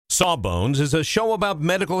Sawbones is a show about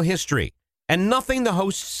medical history, and nothing the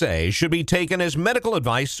hosts say should be taken as medical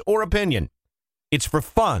advice or opinion. It's for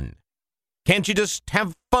fun. Can't you just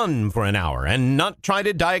have fun for an hour and not try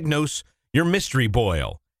to diagnose your mystery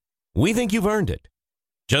boil? We think you've earned it.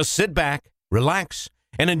 Just sit back, relax,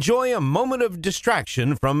 and enjoy a moment of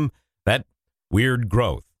distraction from that weird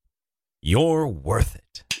growth. You're worth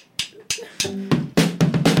it.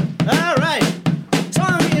 All right.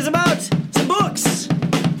 Song is about some books.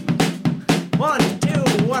 1, 2,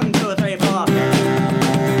 1, 2, 3, 4.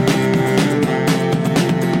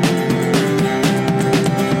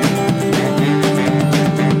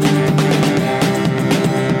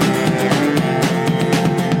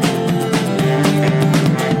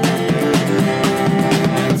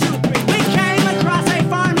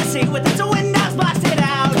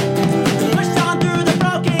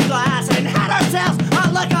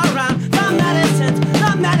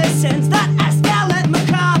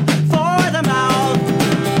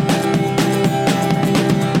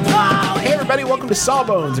 Welcome to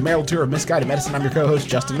Sawbones, a marital tour of misguided medicine. I'm your co-host,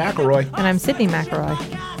 Justin McElroy. And I'm Sydney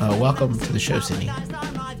McElroy. Welcome to the show, Sydney.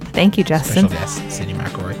 Thank you, Justin. Special guest, Sydney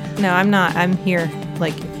McElroy. No, I'm not. I'm here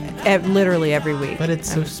like literally every week. But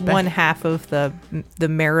it's so special. One half of the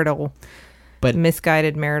marital,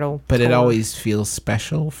 misguided marital But tour. It always feels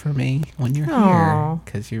special for me when you're here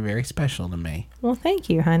because you're very special to me. Well, thank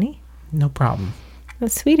you, honey. No problem.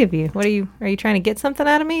 That's sweet of you. What are you trying to get something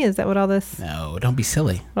out of me? Is that what all this? No, don't be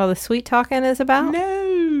silly. What all this sweet talking is about?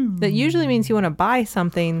 No. That usually means you want to buy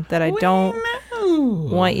something that I don't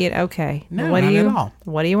want you to. Okay. No, what not do you, at all.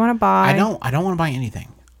 What do you want to buy? I don't want to buy anything.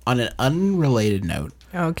 On an unrelated note,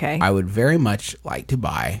 okay. I would very much like to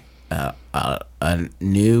buy a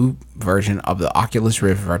new version of the Oculus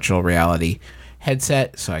Rift virtual reality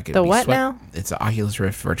headset, so I could. The what now? It's the Oculus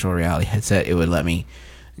Rift virtual reality headset. It would let me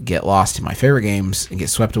get lost in my favorite games and get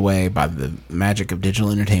swept away by the magic of digital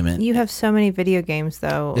entertainment. You have so many video games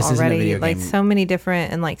though This already, isn't a video like game. So many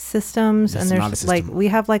different and like systems, This and is not a there's system. like we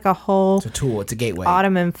have like a whole It's a tool. It's a gateway.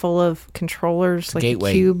 ottoman full of controllers, It's a like gateway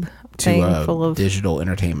a cube thing to full of digital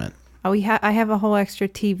entertainment. Oh, I have a whole extra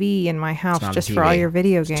TV in my house It's not a just for all TV. your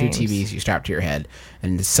video It's games. 2 TVs you strap to your head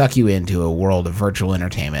and to suck you into a world of virtual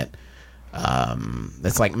entertainment.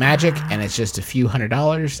 That's like magic, and it's just a few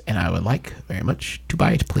 $100s, and I would like very much to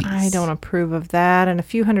buy it, please. I don't approve of that, and a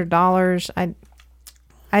few $100s.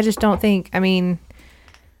 I just don't think. I mean,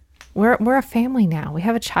 we're a family now. We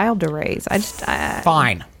have a child to raise.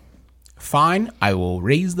 Fine. I will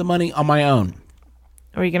raise the money on my own.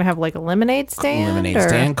 Are you gonna have like a lemonade stand?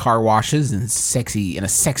 Stand, car washes, and a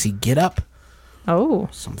sexy get up. Oh,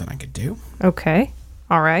 Something I could do. okay,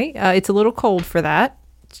 all right. It's a little cold for that.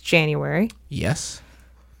 It's January. Yes.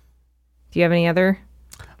 Do you have any other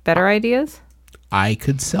better ideas? I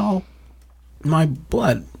could sell my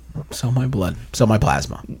blood. Sell my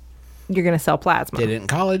plasma. You're going to sell plasma. Did it in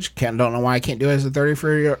college. Don't know why I can't do it as a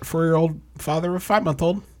 34-year-old father of a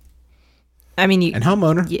 5-month-old. I mean, And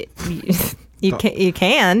homeowner. You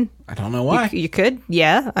can. I don't know why. You could.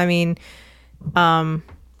 Yeah. I mean, I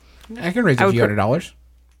can raise a few $100.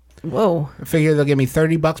 Whoa. I figure they'll give me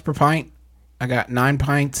 $30 per pint. I got 9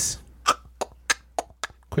 pints.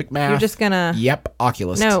 Quick math. You're just going to. Yep.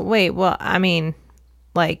 Oculus. No, wait. Well, I mean,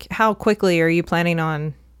 like, how quickly are you planning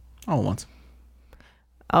on? All at once.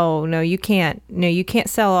 Oh, no, you can't. No, you can't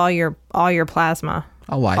sell all your plasma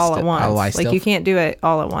I'll lie all still. at once. I'll lie like, still. you can't do it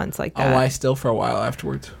all at once like that. I'll lie still for a while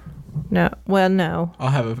afterwards. No. Well, no.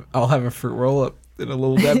 I'll have a fruit roll up and a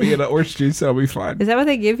little Debbie and an orange juice. That'll be fine. Is that what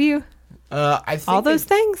they give you? I think All those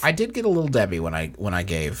things? I did get a little Debbie when I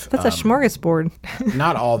gave. That's a smorgasbord.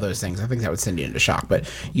 Not all those things. I think that would send you into shock. But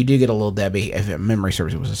you do get a little Debbie. If memory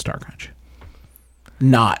serves, it was a Star Crunch.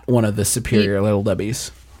 Not one of the superior little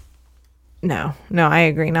Debbies. No, I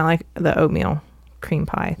agree. Not like the oatmeal cream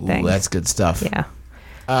pie thing. Ooh, that's good stuff. Yeah.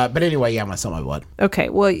 But anyway, yeah, I'm gonna sell my blood. Okay.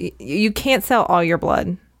 Well, you can't sell all your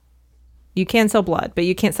blood. You can sell blood, but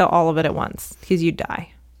you can't sell all of it at once because you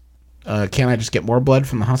die. Can't I just get more blood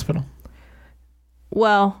from the hospital?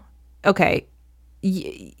 Well, okay.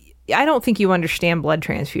 I don't think you understand blood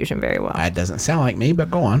transfusion very well. It doesn't sound like me, but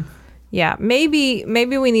go on. Yeah, maybe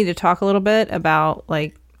we need to talk a little bit about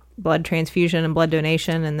like blood transfusion and blood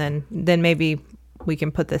donation, and then maybe we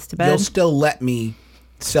can put this to bed. You'll still let me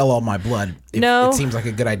sell all my blood if No. it seems like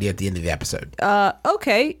a good idea at the end of the episode.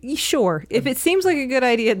 Okay, sure. If it seems like a good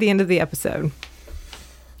idea at the end of the episode.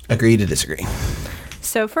 Agree to disagree.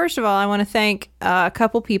 So first of all, I want to thank a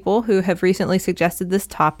couple people who have recently suggested this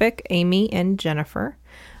topic, Amy and Jennifer.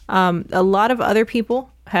 A lot of other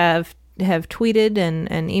people have tweeted and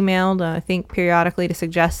emailed, I think, periodically to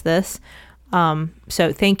suggest this.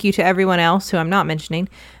 So thank you to everyone else who I'm not mentioning.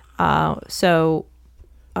 So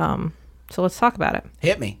let's talk about it.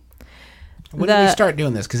 Hit me. When do we start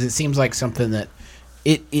doing this? Because it seems like something that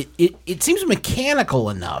it seems mechanical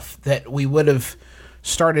enough that we would have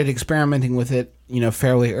started experimenting with it,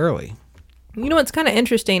 fairly early. You know what's kind of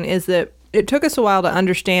interesting is that it took us a while to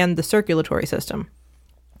understand the circulatory system.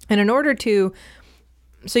 And in order to...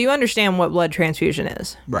 So you understand what blood transfusion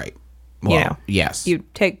is. Right. Well, yes. You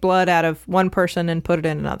take blood out of one person and put it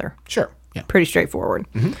in another. Sure. Yeah. Pretty straightforward.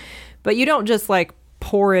 Mm-hmm. But you don't just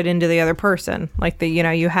pour it into the other person.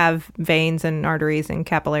 You have veins and arteries and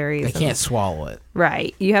capillaries. They can't swallow it.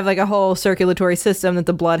 Right. You have a whole circulatory system that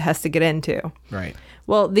the blood has to get into. Right.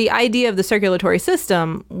 Well, the idea of the circulatory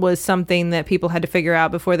system was something that people had to figure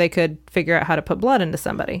out before they could figure out how to put blood into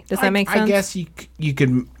somebody. Does that make sense? I guess you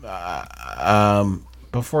could,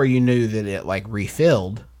 before you knew that it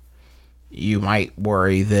refilled, you might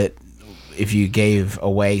worry that if you gave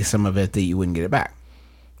away some of it that you wouldn't get it back.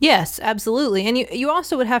 Yes, absolutely. And you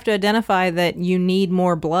also would have to identify that you need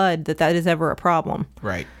more blood, that is ever a problem.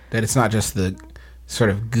 Right. That it's not just the sort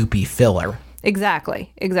of goopy filler.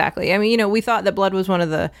 Exactly. I mean, we thought that blood was one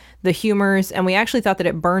of the humors, and we actually thought that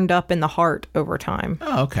it burned up in the heart over time.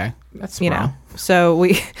 Oh, okay. That's wrong. So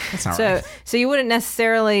That's not right. So you wouldn't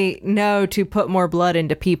necessarily know to put more blood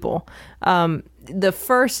into people. The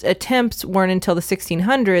first attempts weren't until the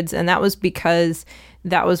 1600s, and that was because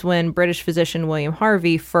that was when British physician William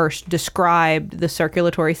Harvey first described the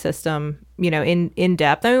circulatory system, in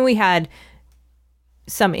depth. I mean, we had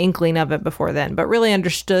some inkling of it before then, but really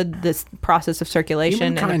understood this process of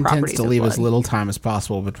circulation and the properties tends to of leave blood. as little time as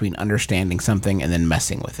possible between understanding something and then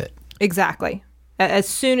messing with it. Exactly. I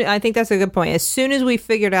think that's a good point. As soon as we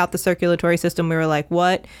figured out the circulatory system, we were like,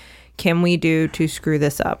 what can we do to screw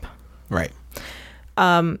this up? Right.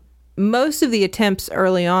 Most of the attempts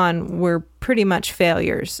early on were pretty much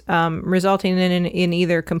failures, resulting in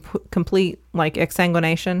either complete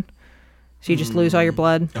exsanguination. So you just lose all your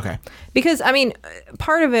blood. Okay. Because, I mean,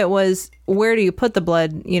 part of it was where do you put the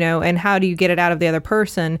blood, and how do you get it out of the other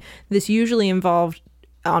person? This usually involved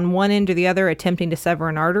on one end or the other attempting to sever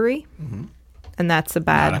an artery. Mm-hmm. And that's a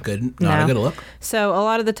good look. So a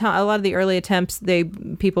lot of the early attempts,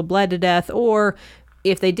 people bled to death, or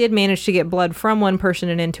if they did manage to get blood from one person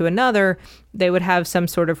and into another, they would have some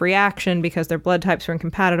sort of reaction because their blood types were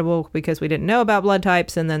incompatible because we didn't know about blood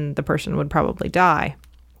types, and then the person would probably die.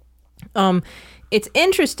 It's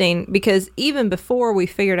interesting because even before we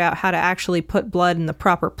figured out how to actually put blood in the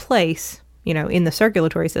proper place, in the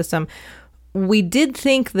circulatory system, we did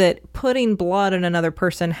think that putting blood in another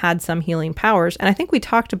person had some healing powers. And I think we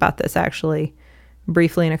talked about this actually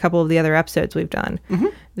briefly in a couple of the other episodes we've done. Mm-hmm.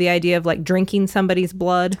 The idea of drinking somebody's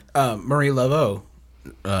blood. Marie Laveau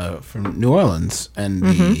from New Orleans and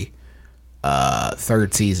the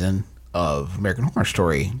third season of American Horror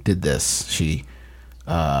Story did this. She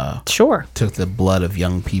took the blood of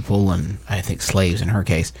young people, and I think slaves in her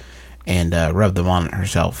case, and rubbed them on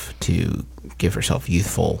herself to give herself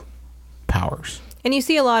youthful powers. And you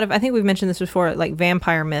see a lot of, I think we've mentioned this before,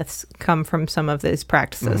 vampire myths come from some of these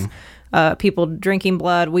practices. Mm-hmm. People drinking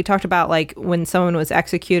blood. We talked about when someone was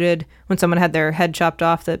executed, when someone had their head chopped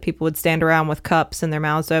off, that people would stand around with cups and their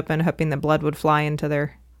mouths open, hoping that blood would fly into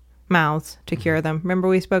their mouths to cure them. Remember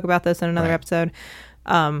we spoke about this in another episode?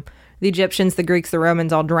 The Egyptians, the Greeks, the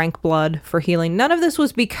Romans all drank blood for healing. None of this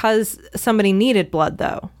was because somebody needed blood,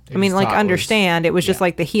 though. It was just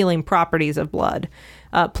the healing properties of blood.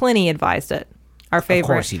 Pliny advised it. Our favorite. Of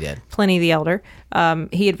course he did. Pliny the Elder.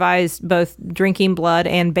 He advised both drinking blood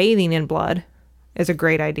and bathing in blood is a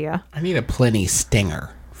great idea. I need a Pliny stinger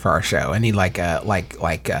for our show. I need like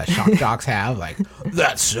shock jocks have,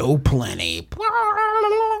 that's so Pliny.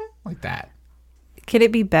 Like that. Could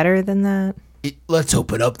it be better than that? Let's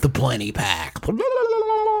open up the Pliny pack.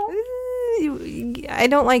 I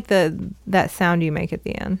don't like that sound you make at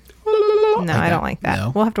the end. No, I don't like that.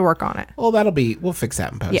 No. We'll have to work on it. Well, we'll fix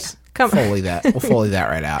that in post. Yeah. We'll Foley that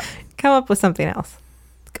right out. Come up with something else.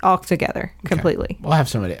 All together, completely. Okay. We'll have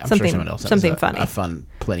somebody. I'm sure someone else has something funny. A fun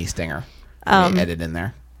Pliny stinger. Edit in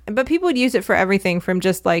there. But people would use it for everything from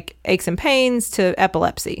just aches and pains to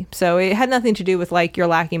epilepsy. So it had nothing to do with you're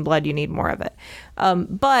lacking blood, you need more of it.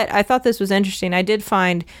 But I thought this was interesting. I did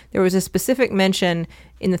find there was a specific mention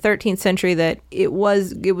in the 13th century that it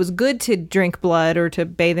was good to drink blood or to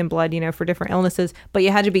bathe in blood, for different illnesses, but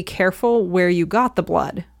you had to be careful where you got the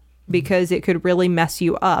blood because it could really mess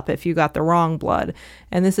you up if you got the wrong blood.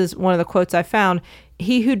 And this is one of the quotes I found.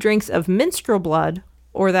 He who drinks of minstrel blood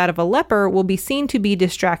or that of a leper will be seen to be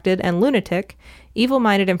distracted and lunatic,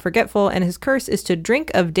 evil-minded and forgetful, and his curse is to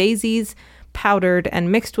drink of daisies powdered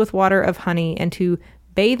and mixed with water of honey, and to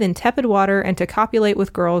bathe in tepid water, and to copulate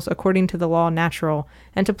with girls according to the law natural,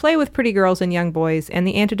 and to play with pretty girls and young boys, and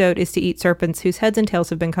the antidote is to eat serpents whose heads and tails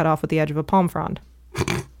have been cut off with the edge of a palm frond.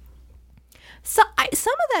 So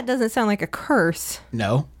some of that doesn't sound like a curse.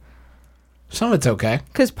 No. Some of it's okay.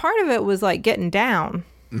 Because part of it was like getting down.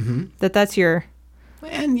 Mm-hmm. That's your...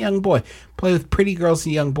 And young boy. Play with pretty girls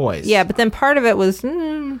and young boys. Yeah, but then part of it was...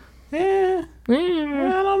 I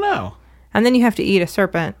don't know. And then you have to eat a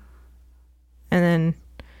serpent. And then...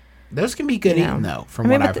 Those can be good eating, though, from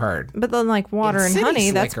what I've heard. But then, like, water and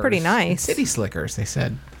honey, that's pretty nice. City slickers, they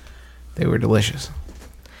said. They were delicious.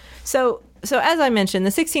 So as I mentioned, the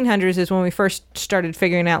 1600s is when we first started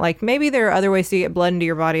figuring out, like, maybe there are other ways to get blood into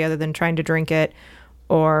your body other than trying to drink it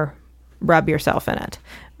or rub yourself in it.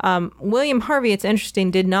 William Harvey, it's interesting,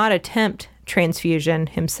 did not attempt transfusion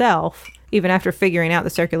himself, even after figuring out the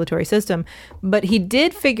circulatory system. But he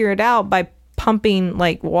did figure it out by pumping,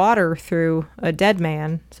 like, water through a dead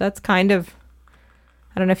man. So that's kind of...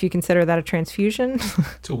 I don't know if you consider that a transfusion.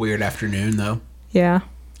 It's a weird afternoon, though. Yeah.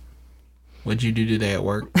 What'd you do today at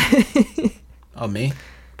work? Oh, me?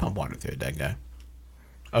 Pump water through a dead guy.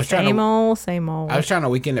 Same old. I was trying to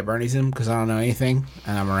Weekend at Bernie's him because I don't know anything,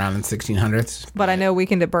 and I'm around in 1600s. But I know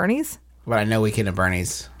Weekend at Bernie's? But I know Weekend at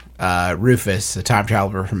Bernie's. Rufus, a time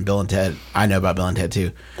traveler from Bill and Ted. I know about Bill and Ted,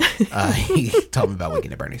 too. He told me about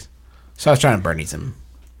Weekend at Bernie's. So I was trying to Bernie's him.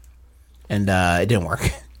 And it didn't work.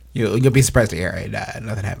 You'll be surprised to hear it.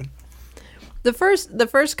 Nothing happened. The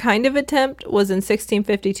first kind of attempt was in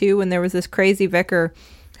 1652 when there was this crazy vicar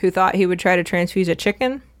who thought he would try to transfuse a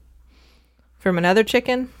chicken from another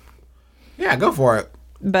chicken. Yeah, go for it.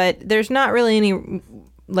 But there's not really any,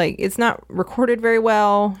 like, it's not recorded very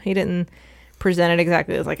well. He didn't present it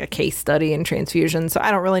exactly as like a case study in transfusion, so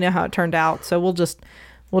I don't really know how it turned out. So we'll just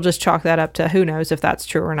chalk that up to who knows if that's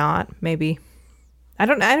true or not. Maybe. I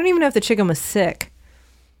don't even know if the chicken was sick.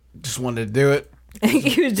 Just wanted to do it.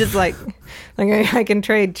 He was just like I can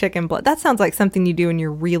trade chicken blood. That sounds like something you do when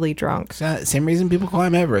you're really drunk. Same reason people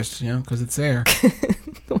climb Everest, because it's there.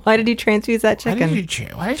 Why did he transfuse that chicken?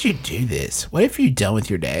 Why did you do this? What if you're done with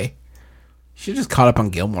your day? You should just caught up on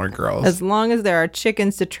Gilmore Girls. As long as there are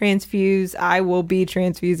chickens to transfuse, I will be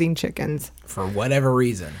transfusing chickens. For whatever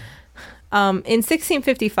reason. In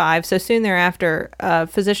 1655, so soon thereafter,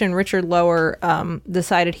 physician Richard Lower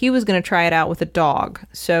decided he was going to try it out with a dog.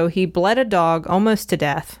 So he bled a dog almost to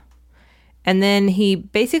death. And then he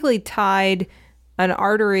basically tied an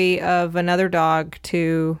artery of another dog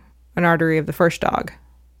to an artery of the first dog.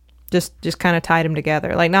 Just kind of tied them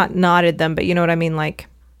together. Like, not knotted them, but you know what I mean? Like,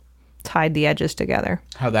 tied the edges together.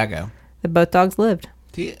 How'd that go? Both dogs lived.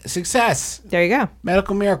 Success. There you go.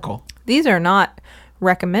 Medical miracle. These are not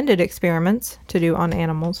recommended experiments to do on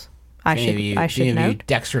animals. I should note.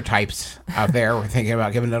 Dexter types out there were thinking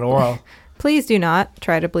about giving it oral. Please do not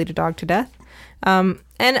try to bleed a dog to death. And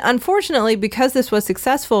unfortunately, because this was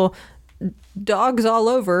successful, dogs all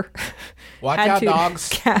over Watch out,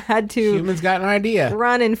 dogs. Had to humans got an idea.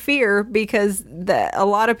 Run in fear because a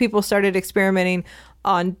lot of people started experimenting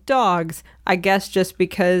on dogs. I guess just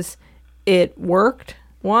because it worked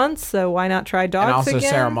once, so why not try dogs again? And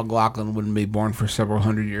also Sarah McLachlan wouldn't be born for several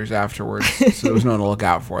hundred years afterwards, so there was no one to look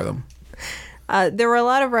out for them. There were a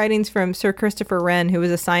lot of writings from Sir Christopher Wren, who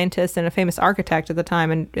was a scientist and a famous architect at the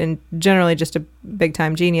time, and generally just a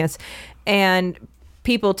big-time genius. And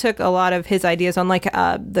people took a lot of his ideas on, like,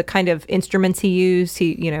 the kind of instruments he used.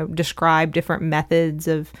 He, described different methods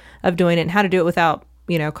of doing it and how to do it without,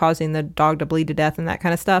 causing the dog to bleed to death and that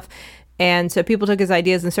kind of stuff. And so people took his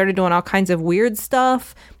ideas and started doing all kinds of weird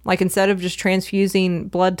stuff. Like, instead of just transfusing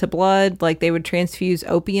blood to blood, like, they would transfuse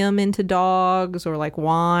opium into dogs, or like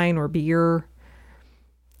wine or beer.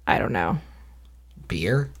 I don't know.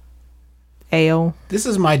 Beer? Ale. This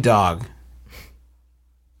is my dog.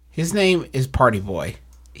 His name is Party Boy.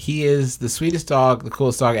 He is the sweetest dog, the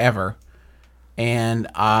coolest dog ever. And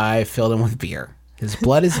I filled him with beer. His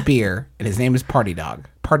blood is beer, and his name is Party Dog.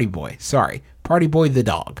 Party Boy. Sorry. Party Boy the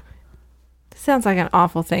dog. Sounds like an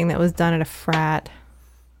awful thing that was done at a frat.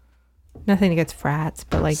 Nothing against frats,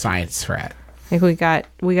 but like science frat. Like we got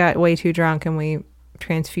way too drunk and we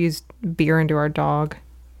transfused beer into our dog.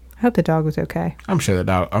 I hope the dog was okay. I'm sure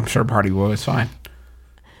Party Boy was fine.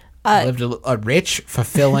 Lived a rich,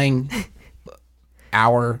 fulfilling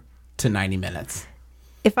hour to 90 minutes.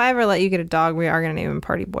 If I ever let you get a dog, we are going to name him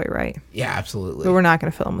Party Boy, right? Yeah, absolutely. But we're not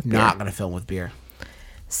going to fill him with beer. Not going to fill him with beer.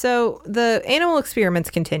 So the animal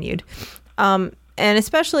experiments continued. And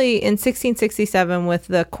especially in 1667 with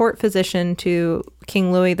the court physician to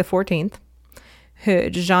King Louis XIV,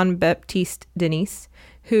 Jean-Baptiste Denis,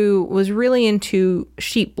 who was really into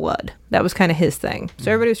sheep blood. That was kind of his thing.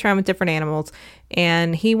 So everybody was trying with different animals,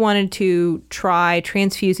 and he wanted to try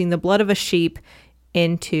transfusing the blood of a sheep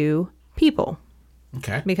into people.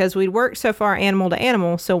 Okay. Because we'd worked so far animal to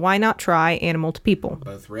animal, so why not try animal to people?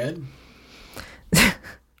 Both red?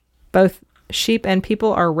 Both sheep and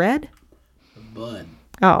people are red? Blood.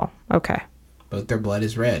 Oh, okay. Both their blood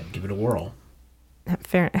is red. Give it a whirl.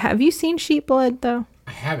 Fair. Have you seen sheep blood, though?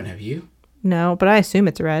 I haven't. Have you? No, but I assume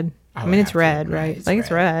it's red. I mean, it's red, right? It's like,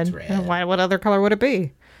 red. it's red. Why? What other color would it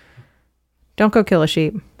be? Don't go kill a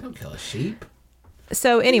sheep. Don't kill a sheep.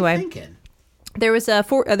 So anyway, there was a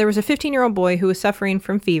 15-year-old boy who was suffering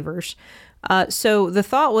from fevers. So the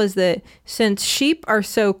thought was that since sheep are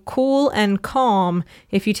so cool and calm,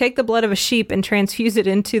 if you take the blood of a sheep and transfuse it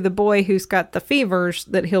into the boy who's got the fevers,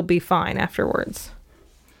 that he'll be fine afterwards.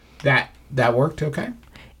 That worked okay?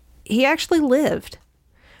 He actually lived.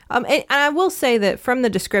 And I will say that from the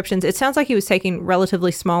descriptions, it sounds like he was taking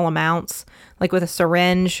relatively small amounts, like with a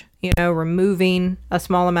syringe, removing a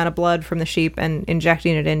small amount of blood from the sheep and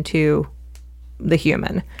injecting it into the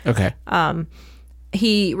human. Okay.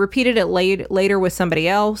 He repeated it later with somebody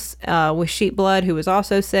else, with sheep blood, who was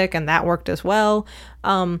also sick, and that worked as well.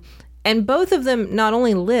 And both of them not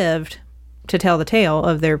only lived to tell the tale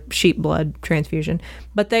of their sheep blood transfusion,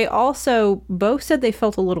 but they also both said they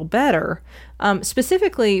felt a little better.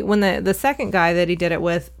 Specifically, when the second guy that he did it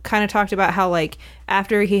with kind of talked about how, like,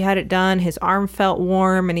 after he had it done, his arm felt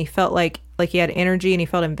warm and he felt like he had energy and he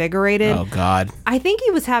felt invigorated. Oh, God. I think he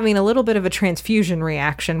was having a little bit of a transfusion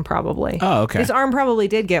reaction, probably. Oh, okay. His arm probably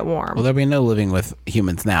did get warm. Well, there'll be no living with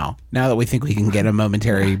humans now that we think we can get a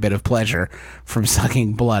momentary bit of pleasure from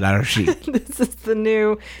sucking blood out of sheep. This is the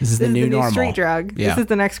new normal. street drug. Yeah. This is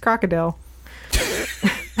the next crocodile.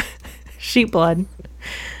 Sheep blood.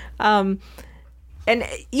 And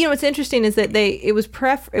what's interesting is that it was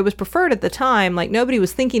preferred at the time. Like, nobody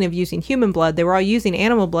was thinking of using human blood. They were all using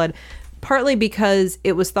animal blood, partly because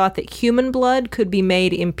it was thought that human blood could be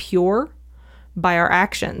made impure by our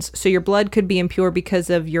actions. So your blood could be impure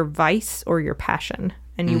because of your vice or your passion,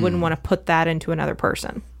 and you wouldn't want to put that into another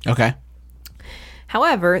person. Okay.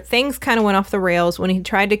 However, things kind of went off the rails when he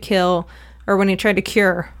tried to cure,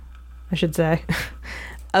 I should say,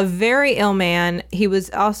 a very ill man. He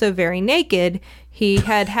was also very naked. He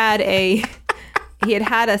had had a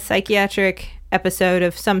psychiatric episode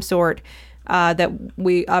of some sort that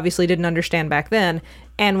we obviously didn't understand back then,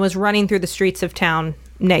 and was running through the streets of town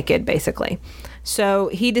naked, basically. So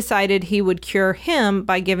he decided he would cure him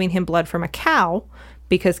by giving him blood from a cow,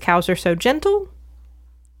 because cows are so gentle.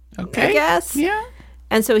 Okay. I guess. Yeah.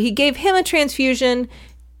 And so he gave him a transfusion.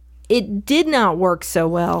 It did not work so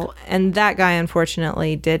well, and that guy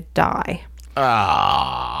unfortunately did die.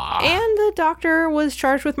 And the doctor was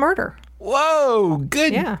charged with murder. Whoa,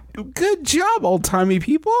 good. Yeah. Good job, old-timey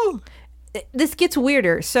people. This gets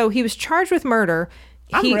weirder. So he was charged with murder.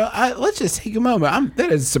 Let's just take a moment.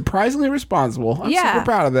 That is surprisingly responsible. I'm super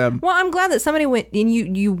proud of them. Well, I'm glad that somebody went and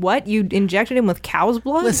you injected him with cow's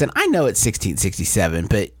blood? Listen, I know it's 1667,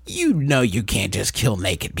 but you can't just kill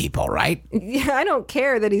naked people, right? Yeah, I don't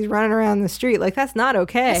care that he's running around the street. Like, that's not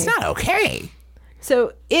okay. It's not okay.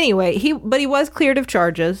 So anyway, he was cleared of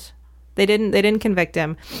charges. They didn't convict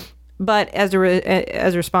him. But as a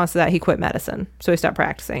response to that, he quit medicine. So he stopped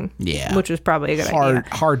practicing. Yeah. Which was probably a good idea.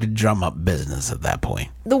 Hard to drum up business at that point.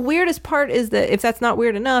 The weirdest part is that, if that's not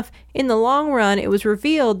weird enough, in the long run, it was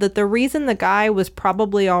revealed that the reason the guy was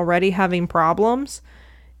probably already having problems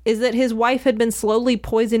is that his wife had been slowly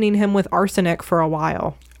poisoning him with arsenic for a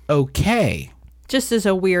while. Okay. Just as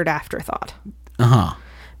a weird afterthought. Uh-huh.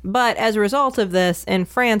 But as a result of this, in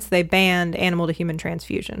France, they banned animal-to-human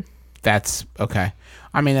transfusion. That's okay.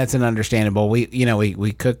 I mean, that's an understandable. We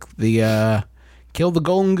cook killed the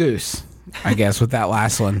golden goose, I guess, with that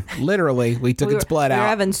last one. Literally, we took its blood out. We were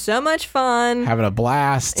having so much fun. Having a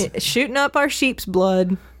blast. Shooting up our sheep's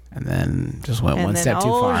blood. And then just went one step too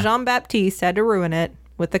far. And Jean-Baptiste had to ruin it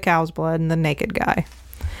with the cow's blood and the naked guy.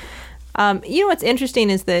 What's interesting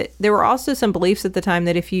is that there were also some beliefs at the time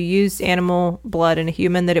that if you used animal blood in a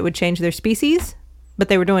human, that it would change their species, but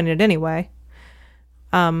they were doing it anyway.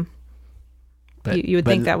 You would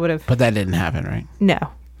think that would have... But that didn't happen, right? No.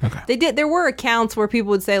 Okay. They did. There were accounts where people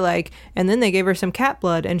would say, like, and then they gave her some cat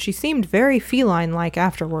blood, and she seemed very feline-like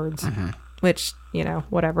afterwards. Mm-hmm. Which,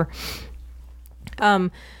 whatever.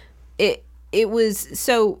 It was...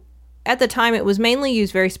 So, at the time, it was mainly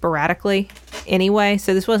used very sporadically anyway,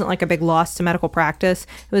 so this wasn't like a big loss to medical practice.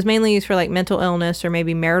 It was mainly used for, like, mental illness or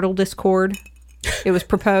maybe marital discord It was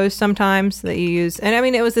proposed sometimes that you use, and I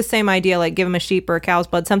mean, it was the same idea, like give them a sheep or a cow's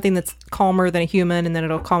blood, something that's calmer than a human, and then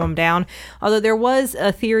it'll calm them down. Although there was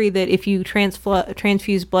a theory that if you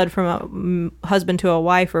transfuse blood from a husband to a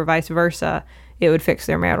wife or vice versa, it would fix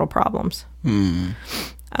their marital problems.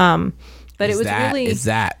 But it was really... Is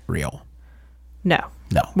that real? No.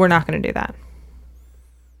 We're not going to do that.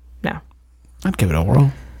 No. I'd give it a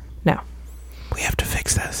whirl. No. We have to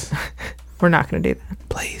fix this. We're not going to do that.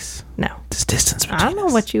 Please. No. This distance between I don't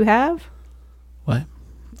know what you have. What?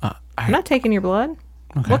 I'm not taking your blood.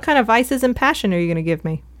 Okay. What kind of vices and passion are you going to give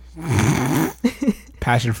me?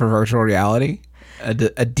 Passion for virtual reality?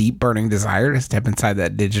 A deep burning desire to step inside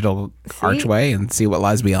that digital archway and see what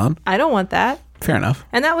lies beyond? I don't want that. Fair enough.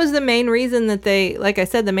 And that was the main reason that they, like I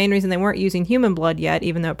said, the main reason they weren't using human blood yet,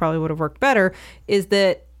 even though it probably would have worked better, is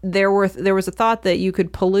that there was a thought that you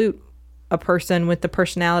could pollute a person with the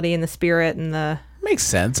personality and the spirit and the... Makes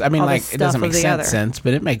sense. I mean, like, it doesn't make sense,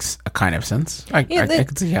 but it makes a kind of sense. I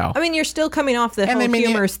can see how. I mean, you're still coming off the whole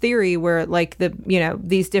humorous theory where, like,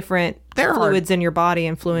 these different fluids in your body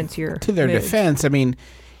influence your... To their defense, I mean,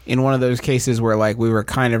 in one of those cases where, like, we were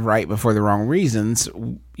kind of right before the wrong reasons,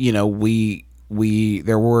 there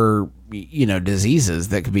were diseases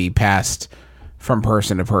that could be passed from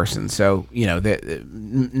person to person. So,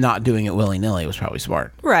 not doing it willy-nilly was probably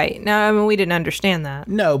smart. Right. Now, I mean, we didn't understand that.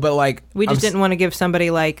 No, but like... We just didn't want to give somebody,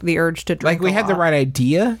 like, the urge to drink. Like, we had the right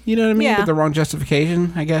idea, you know what I mean? Yeah. But the wrong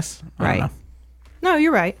justification, I guess. I don't know. No,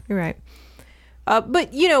 you're right. You're right. But,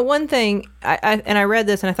 one thing, I read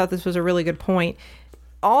this and I thought this was a really good point.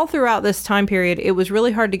 All throughout this time period, it was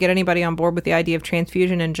really hard to get anybody on board with the idea of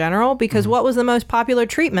transfusion in general because what was the most popular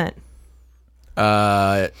treatment?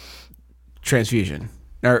 Transfusion.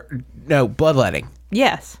 No, bloodletting.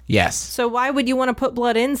 Yes. So why would you want to put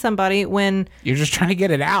blood in somebody when... You're just trying to get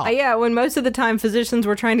it out. Yeah, when most of the time physicians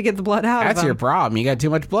were trying to get the blood out of them. That's your problem. You got too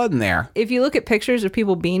much blood in there. If you look at pictures of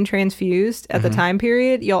people being transfused at the time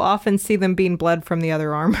period, you'll often see them being bled from the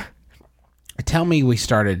other arm. Tell me we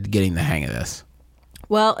started getting the hang of this.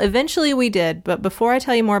 Well, eventually we did, but before I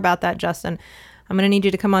tell you more about that, Justin, I'm going to need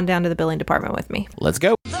you to come on down to the billing department with me. Let's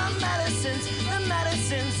go.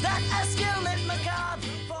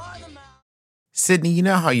 Sydney, you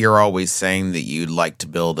know how you're always saying that you'd like to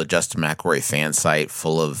build a Justin McElroy fan site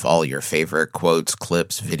full of all your favorite quotes,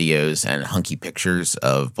 clips, videos, and hunky pictures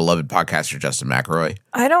of beloved podcaster Justin McElroy?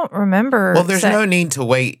 I don't remember. Well, there's no need to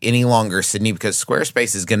wait any longer, Sydney, because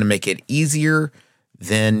Squarespace is going to make it easier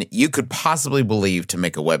than you could possibly believe to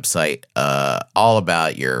make a website all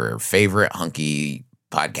about your favorite hunky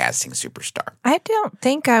podcasting superstar. I don't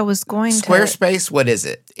think I was going to... Squarespace, what is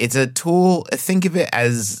it? It's a tool. Think of it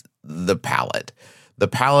as the palette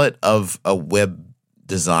of a web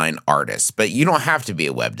design artist. But you don't have to be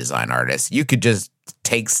a web design artist. You could just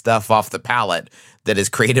take stuff off the palette that is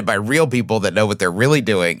created by real people that know what they're really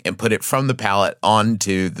doing and put it from the palette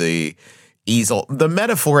onto the easel. The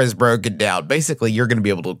metaphor is broken down. Basically, you're going to be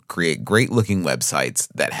able to create great looking websites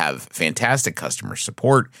that have fantastic customer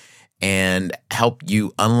support and help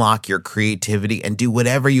you unlock your creativity and do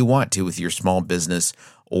whatever you want to with your small business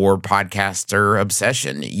or podcaster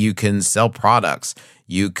obsession. You can sell products.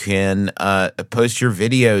 You can post your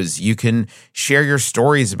videos. You can share your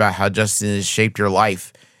stories about how Justin has shaped your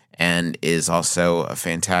life and is also a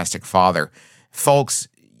fantastic father. Folks,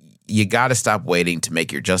 you got to stop waiting to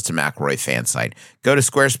make your Justin McElroy fan site. Go to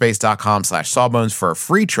squarespace.com/sawbones for a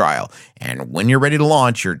free trial. And when you're ready to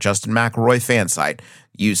launch your Justin McElroy fan site,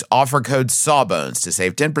 use offer code Sawbones to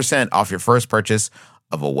save 10% off your first purchase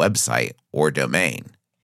of a website or domain.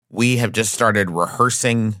 We have just started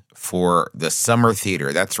rehearsing for the summer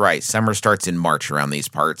theater. That's right. Summer starts in March around these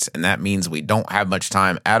parts, and that means we don't have much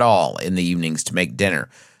time at all in the evenings to make dinner.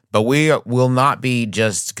 But we will not be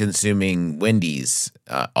just consuming Wendy's,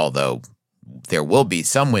 although there will be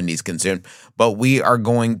some Wendy's consumed, but we are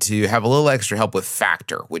going to have a little extra help with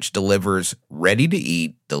Factor, which delivers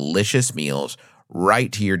ready-to-eat, delicious meals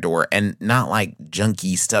right to your door, and not like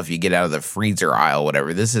junky stuff you get out of the freezer aisle,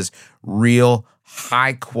 whatever. This is real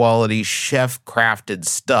high-quality, chef-crafted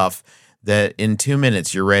stuff that in 2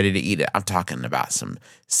 minutes you're ready to eat it. I'm talking about some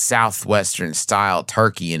Southwestern-style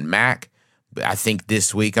turkey and mac. I think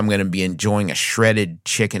this week I'm going to be enjoying a shredded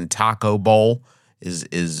chicken taco bowl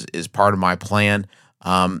is part of my plan.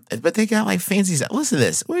 But they got like fancy stuff. Listen to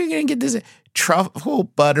this. Where are you going to get this? Truffle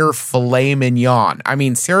butter filet mignon. I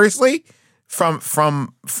mean, seriously? From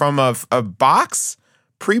a box?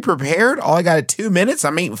 Pre-prepared? All I got is 2 minutes?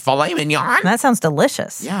 I'm eating filet mignon? That sounds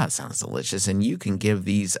delicious. Yeah, it sounds delicious. And you can give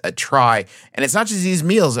these a try. And it's not just these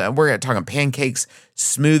meals. We're talking pancakes,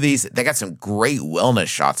 smoothies. They got some great wellness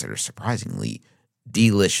shots that are surprisingly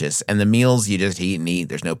delicious. And the meals you just eat and eat.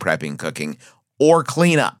 There's no prepping, cooking, or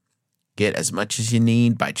cleanup. Get as much as you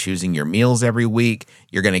need by choosing your meals every week.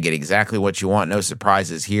 You're going to get exactly what you want. No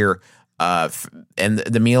surprises here. And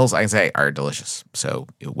the meals, I can say, are delicious. So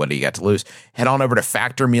what do you got to lose? Head on over to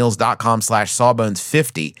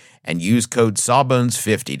factormeals.com/sawbones50 and use code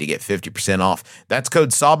sawbones50 to get 50% off. That's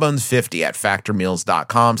code sawbones50 at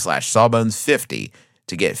factormeals.com/sawbones50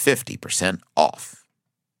 to get 50% off.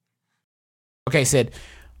 Okay, Sid,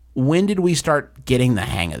 when did we start getting the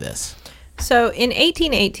hang of this? So in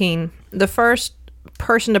 1818, the first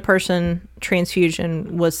person-to-person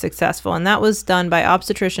transfusion was successful, and that was done by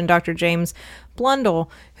obstetrician Dr. James Blundell,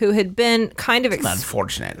 who had been kind of...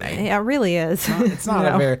 unfortunate name. Yeah, it really is. It's not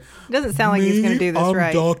a very... It doesn't sound like he's going to do this right.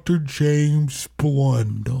 I'm Dr. James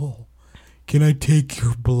Blundell. Can I take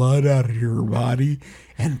your blood out of your body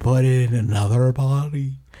and put it in another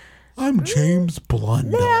body? I'm James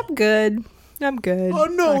Blundell. Yeah, I'm good. Oh,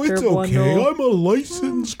 no, Dr. it's Blundell. okay. I'm a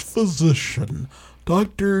licensed physician.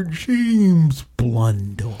 Dr. James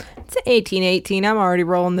Blundell. It's 1818. I'm already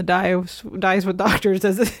rolling the dice with doctors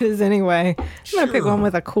as it is anyway. I'm going to pick one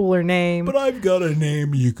with a cooler name. But I've got a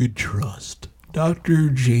name you could trust.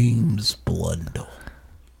 Dr. James Blundell.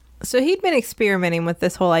 So he'd been experimenting with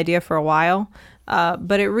this whole idea for a while,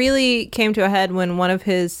 but it really came to a head when one of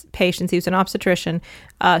his patients, he was an obstetrician,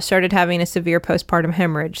 started having a severe postpartum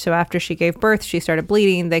hemorrhage. So after she gave birth, she started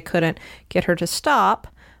bleeding. They couldn't get her to stop.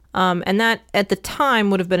 And that, at the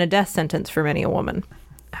time, would have been a death sentence for many a woman.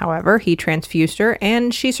 However, he transfused her,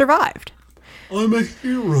 and she survived. I'm a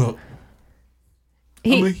hero.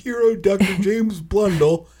 I'm a hero, Dr. James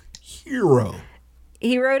Blundell. Hero.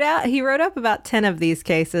 He wrote up about 10 of these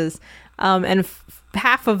cases, and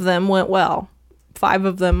half of them went well. 5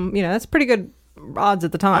 of them, that's pretty good odds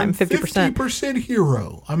at the time, I'm 50%. 50%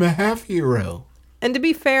 hero. I'm a half hero. And to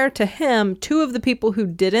be fair to him, 2 of the people who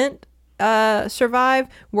didn't survive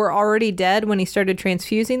were already dead when he started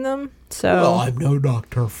transfusing them. So, well, I'm no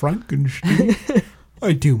Dr. Frankenstein.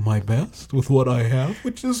 I do my best with what I have,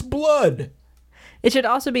 which is blood. It should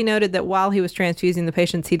also be noted that while he was transfusing the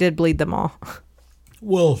patients, he did bleed them all.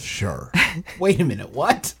 Well, sure. Wait a minute,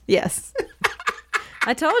 what? Yes.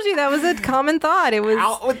 I told you that was a common thought. It was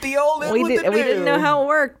out with the old, in we with the new. We didn't know how it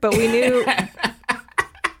worked, but we knew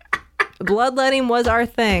bloodletting was our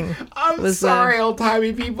thing. I'm sorry,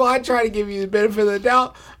 old-timey people. I try to give you the benefit of the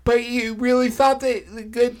doubt, but you really thought that the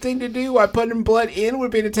good thing to do by putting blood in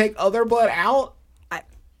would be to take other blood out?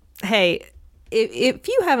 Hey, if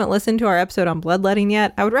you haven't listened to our episode on bloodletting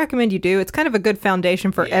yet, I would recommend you do. It's kind of a good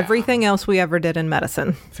foundation for everything else we ever did in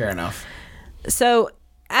medicine. Fair enough. So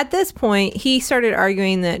at this point, he started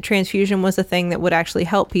arguing that transfusion was a thing that would actually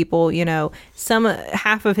help people.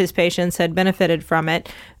 Half of his patients had benefited from it.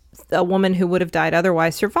 A woman who would have died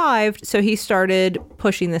otherwise survived. So he started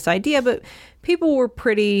pushing this idea, but people were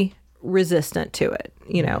pretty resistant to it,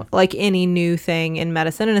 like any new thing in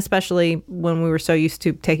medicine, and especially when we were so used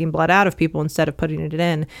to taking blood out of people instead of putting it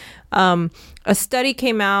in. A study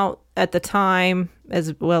came out at the time,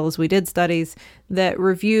 as well as we did studies, that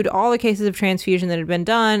reviewed all the cases of transfusion that had been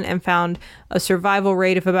done and found a survival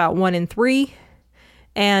rate of about 1 in 3.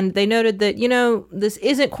 And they noted that, this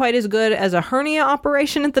isn't quite as good as a hernia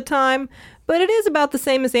operation at the time, but it is about the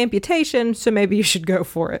same as amputation, so maybe you should go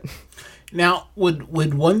for it. Now, would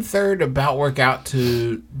 1/3 about work out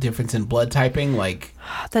to difference in blood typing?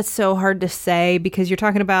 That's so hard to say, because you're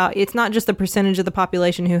talking about, it's not just the percentage of the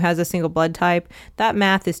population who has a single blood type. That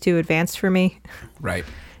math is too advanced for me. Right.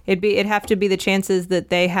 It'd have to be the chances that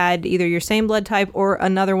they had either your same blood type or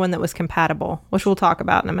another one that was compatible, which we'll talk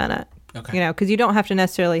about in a minute. Okay. Because you don't have to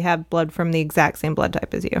necessarily have blood from the exact same blood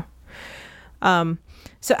type as you.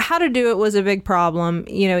 So how to do it was a big problem.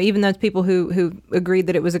 Even those people who agreed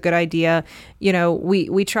that it was a good idea,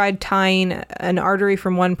 we tried tying an artery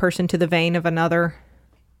from one person to the vein of another,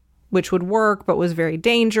 which would work, but was very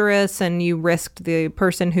dangerous. And you risked the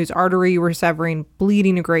person whose artery you were severing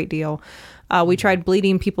bleeding a great deal. We tried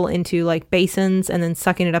bleeding people into basins and then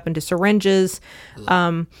sucking it up into syringes.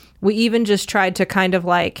 We even just tried to kind of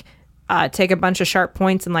take a bunch of sharp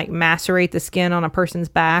points and macerate the skin on a person's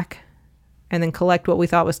back and then collect what we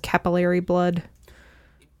thought was capillary blood.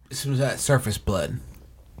 This was that surface blood.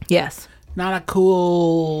 Yes. Not a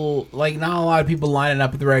cool, not a lot of people lining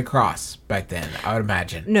up at the Red Cross back then, I would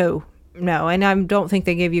imagine. No. And I don't think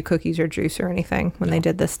they gave you cookies or juice or anything when they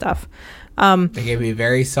did this stuff. They gave me a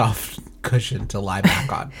very soft cushion to lie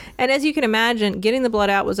back on. And as you can imagine, getting the blood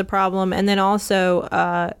out was a problem. And then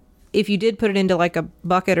also, if you did put it into a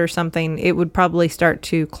bucket or something, it would probably start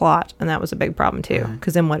to clot. And that was a big problem too,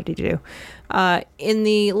 because then what did you do? In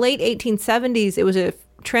the late 1870s, it was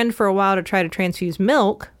trend for a while to try to transfuse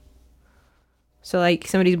milk. So like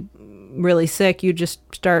somebody's really sick,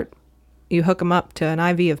 you hook them up to an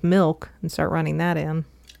IV of milk and start running that in.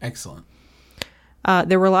 Excellent.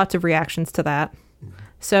 There were lots of reactions to that.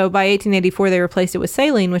 So by 1884, they replaced it with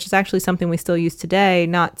saline, which is actually something we still use today,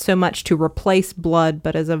 not so much to replace blood,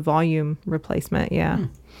 but as a volume replacement. Yeah.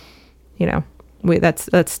 You know,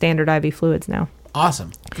 that's standard IV fluids now.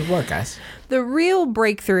 Awesome. Good work, guys. The real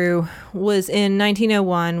breakthrough was in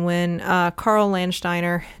 1901 when Karl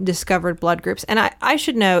Landsteiner discovered blood groups. And I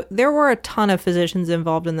should note, there were a ton of physicians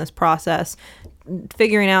involved in this process,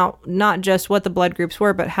 figuring out not just what the blood groups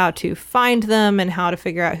were, but how to find them and how to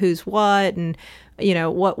figure out who's what and, you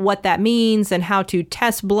know, what that means and how to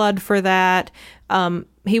test blood for that.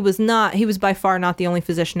 He was by far not the only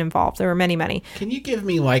physician involved. There were many, many. Can you give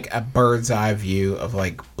me like a bird's eye view of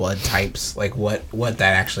like blood types, like what that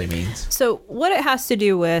actually means? So what it has to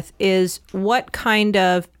do with is what kind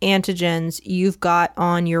of antigens you've got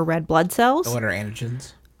on your red blood cells. What are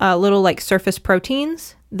antigens? Little like surface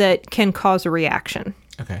proteins that can cause a reaction.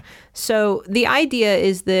 Okay. So the idea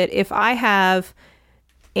is that if I have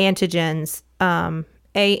antigens, A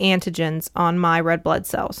antigens on my red blood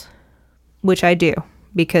cells, which I do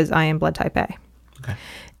because I am blood type A. Okay.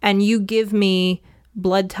 And you give me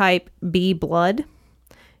blood type B blood,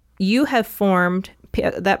 you have formed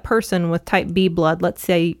that person with type B blood. Let's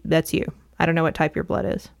say that's you. I don't know what type your blood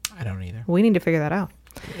is. I don't either. We need to figure that out.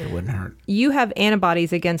 It wouldn't hurt. You have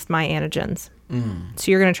antibodies against my antigens. So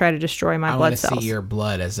you're going to try to destroy my blood cells. I want to see your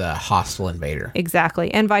blood as a hostile invader.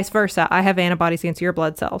 Exactly. And vice versa. I have antibodies against your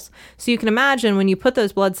blood cells. So you can imagine when you put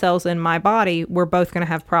those blood cells in my body, we're both going to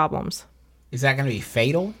have problems. Is that going to be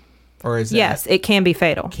fatal? Or is Yes, it can be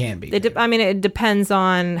fatal. Can be. It depends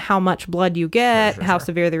on how much blood you get, how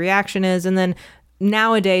severe the reaction is, and then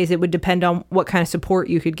nowadays it would depend on what kind of support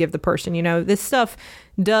you could give the person. You know, this stuff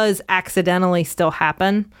does accidentally still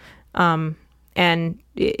happen, and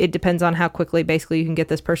it depends on how quickly basically you can get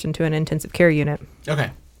this person to an intensive care unit.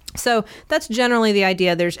 Okay. So that's generally the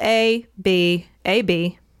idea. There's A, B,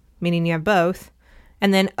 meaning you have both,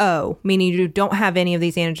 and then O, meaning you don't have any of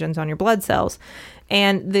these antigens on your blood cells.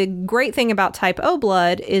 And the great thing about type O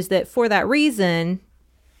blood is that for that reason,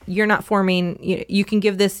 you're not forming, you can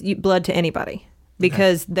give this blood to anybody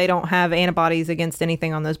because they don't have antibodies against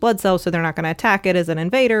anything on those blood cells, so they're not going to attack it as an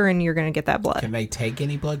invader, and you're going to get that blood. Can they take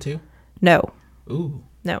any blood too? No. Ooh.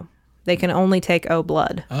 No. They can only take O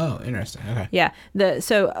blood. Oh, interesting. Okay. Yeah.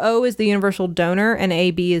 So O is the universal donor and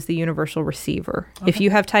AB is the universal receiver. Okay. If you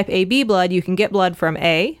have type AB blood, you can get blood from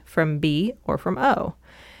A, from B, or from O.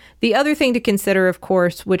 The other thing to consider, of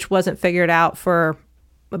course, which wasn't figured out for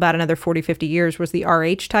about another 40, 50 years, was the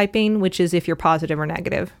RH typing, which is if you're positive or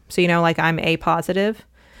negative. So, like I'm A positive.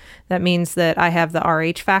 That means that I have the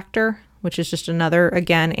RH factor, which is just another,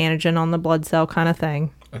 again, antigen on the blood cell kind of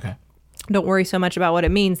thing. Okay. Don't worry so much about what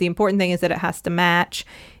it means. The important thing is that it has to match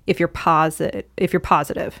if you're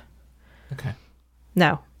positive. Okay.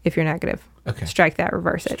 No, if you're negative. Okay. Strike that,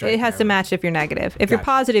 reverse it. It has to match if you're negative. If you're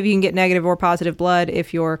positive, you can get negative or positive blood.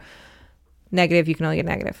 If you're negative, you can only get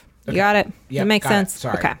negative. Okay. You got it? Yep, That makes sense?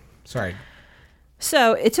 Sorry. Okay. Sorry.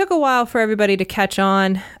 So it took a while for everybody to catch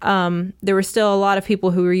on. There were still a lot of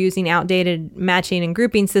people who were using outdated matching and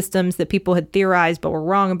grouping systems that people had theorized but were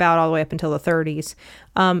wrong about all the way up until the 30s.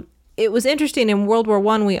 It was interesting in World War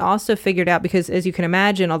I, we also figured out, because as you can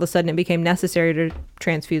imagine, all of a sudden it became necessary to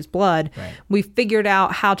transfuse blood. Right. We figured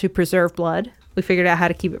out how to preserve blood. We figured out how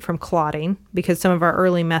to keep it from clotting, because some of our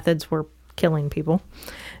early methods were killing people.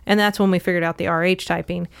 And that's when we figured out the RH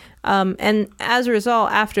typing. And as a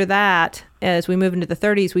result, after that, as we move into the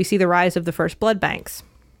 30s, we see the rise of the first blood banks.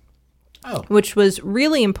 Oh. Which was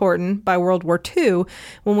really important by World War II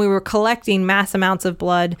when we were collecting mass amounts of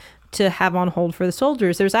blood to have on hold for the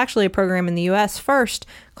soldiers. There's actually a program in the U.S. first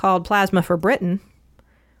called Plasma for Britain,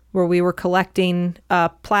 where we were collecting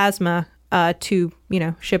plasma to,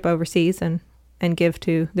 ship overseas and give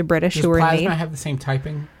to the British who were in need. Does plasma have the same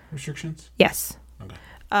typing restrictions? Yes.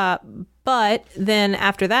 Okay. But then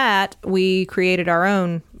after that, we created our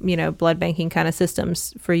own, blood banking kind of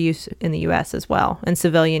systems for use in the U.S. as well, and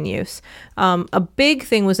civilian use. A big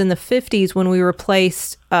thing was in the 50s when we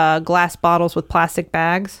replaced glass bottles with plastic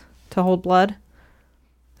bags to hold blood.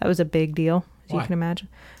 That was a big deal, as you can imagine,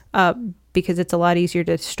 because it's a lot easier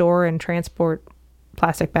to store and transport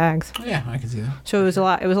plastic bags. Yeah, I can see that. So it was a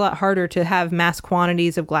lot harder to have mass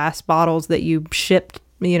quantities of glass bottles that you shipped,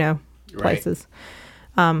 places.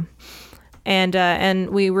 And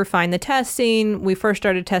we refined the testing. We first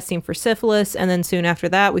started testing for syphilis, and then soon after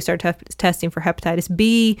that, we started testing for hepatitis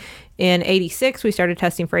B. In 86, we started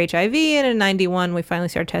testing for HIV, and in 91, we finally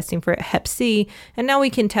started testing for Hep C. And now we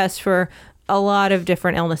can test for a lot of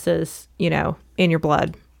different illnesses, in your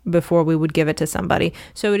blood before we would give it to somebody.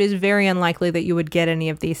 So it is very unlikely that you would get any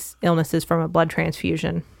of these illnesses from a blood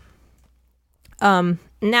transfusion.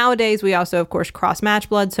 Nowadays, we also, of course, cross-match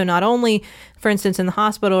blood. So not only, for instance, in the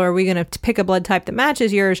hospital, are we going to pick a blood type that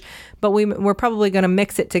matches yours, but we're probably going to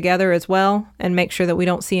mix it together as well and make sure that we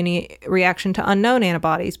don't see any reaction to unknown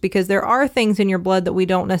antibodies, because there are things in your blood that we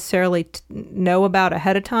don't necessarily know about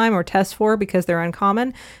ahead of time or test for because they're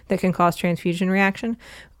uncommon that can cause transfusion reaction.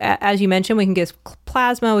 As you mentioned, we can give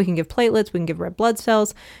plasma, we can give platelets, we can give red blood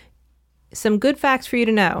cells. Some good facts for you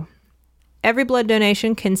to know. Every blood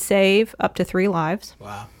donation can save up to 3 lives.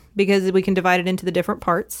 Wow. Because we can divide it into the different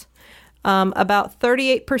parts. About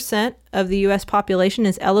 38% of the U.S. population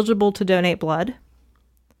is eligible to donate blood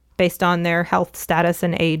based on their health status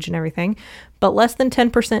and age and everything, but less than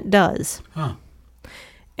 10% does. Huh.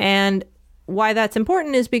 And why that's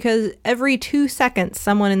important is because every 2 seconds,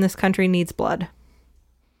 someone in this country needs blood.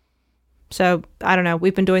 So, I don't know,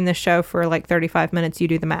 we've been doing this show for like 35 minutes. You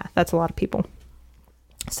do the math. That's a lot of people.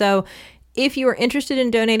 So, if you are interested in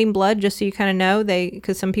donating blood, just so you kind of know,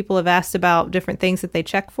 because some people have asked about different things that they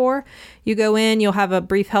check for, you go in, you'll have a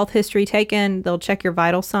brief health history taken. They'll check your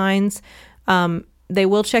vital signs. They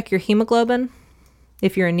will check your hemoglobin.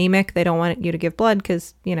 If you're anemic, they don't want you to give blood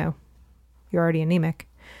because, you're already anemic.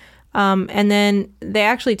 And then they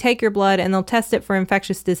actually take your blood and they'll test it for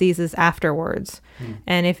infectious diseases afterwards.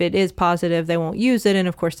 And if it is positive, they won't use it. And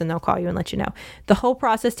of course, then they'll call you and let you know. The whole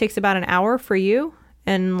process takes about an hour for you.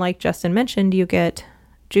 And like Justin mentioned, you get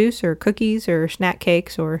juice or cookies or snack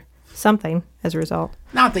cakes or something as a result.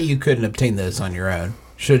 Not that you couldn't obtain those on your own,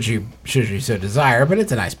 should you so desire, but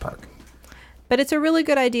it's a nice perk. But it's a really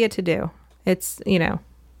good idea to do. It's,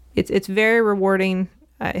 it's very rewarding.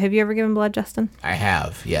 Have you ever given blood, Justin? I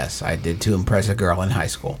have, yes. I did to impress a girl in high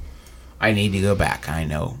school. I need to go back, I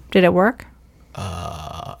know. Did it work?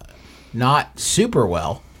 Not super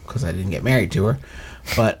well, because I didn't get married to her.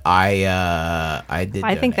 But I did.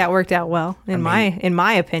 I think that worked out well in my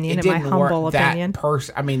opinion, in my humble opinion.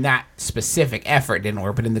 That specific effort didn't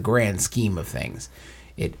work, but in the grand scheme of things,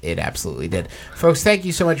 it absolutely did. Folks, thank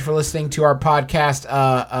you so much for listening to our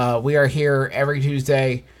podcast. We are here every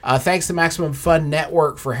Tuesday. Thanks to Maximum Fun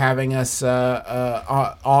Network for having us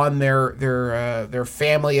on their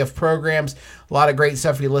family of programs. A lot of great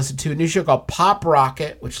stuff we listen to. A new show called Pop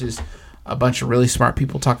Rocket, which is a bunch of really smart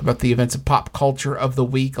people talk about the events of pop culture of the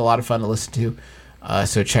week. A lot of fun to listen to.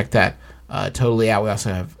 So check that totally out. We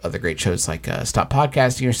also have other great shows like Stop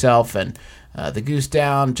Podcasting Yourself and The Goose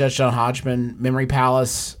Down, Judge John Hodgman, Memory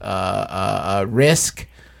Palace, Risk.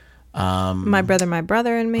 My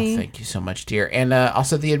Brother and Me. Oh, thank you so much, dear. And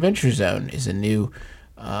also The Adventure Zone is a new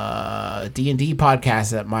D&D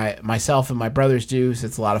podcast that myself and my brothers do. So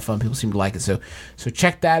it's a lot of fun. People seem to like it. So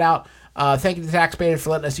check that out. Thank you to Tax Beta for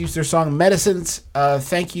letting us use their song Medicines.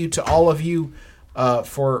 Thank you to all of you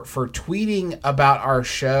for tweeting about our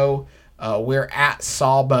show. We're at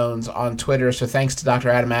Sawbones on Twitter. So thanks to Dr.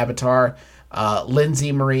 Adam Abatar,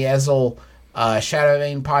 Lindsay Marie Ezel, Shadow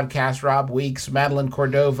Vein Podcast, Rob Weeks, Madeline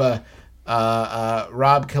Cordova,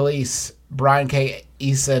 Rob Calise, Brian K.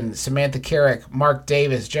 Eason, Samantha Carrick, Mark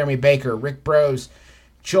Davis, Jeremy Baker, Rick Bros,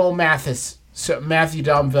 Joel Mathis, Matthew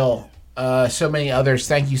Domville, so many others.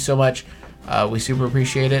 Thank you so much. We super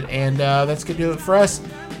appreciate it. And that's going to do it for us.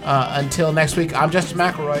 Until next week, I'm Justin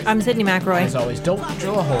McElroy. I'm Sydney McElroy. As always, don't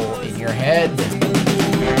drill a hole in your head.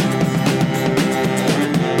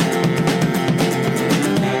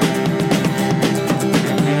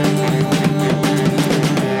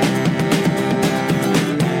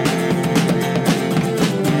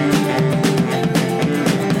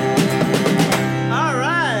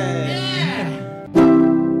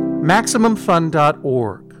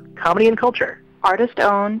 MaximumFun.org. Comedy and culture. Artist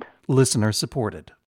owned. Listener supported.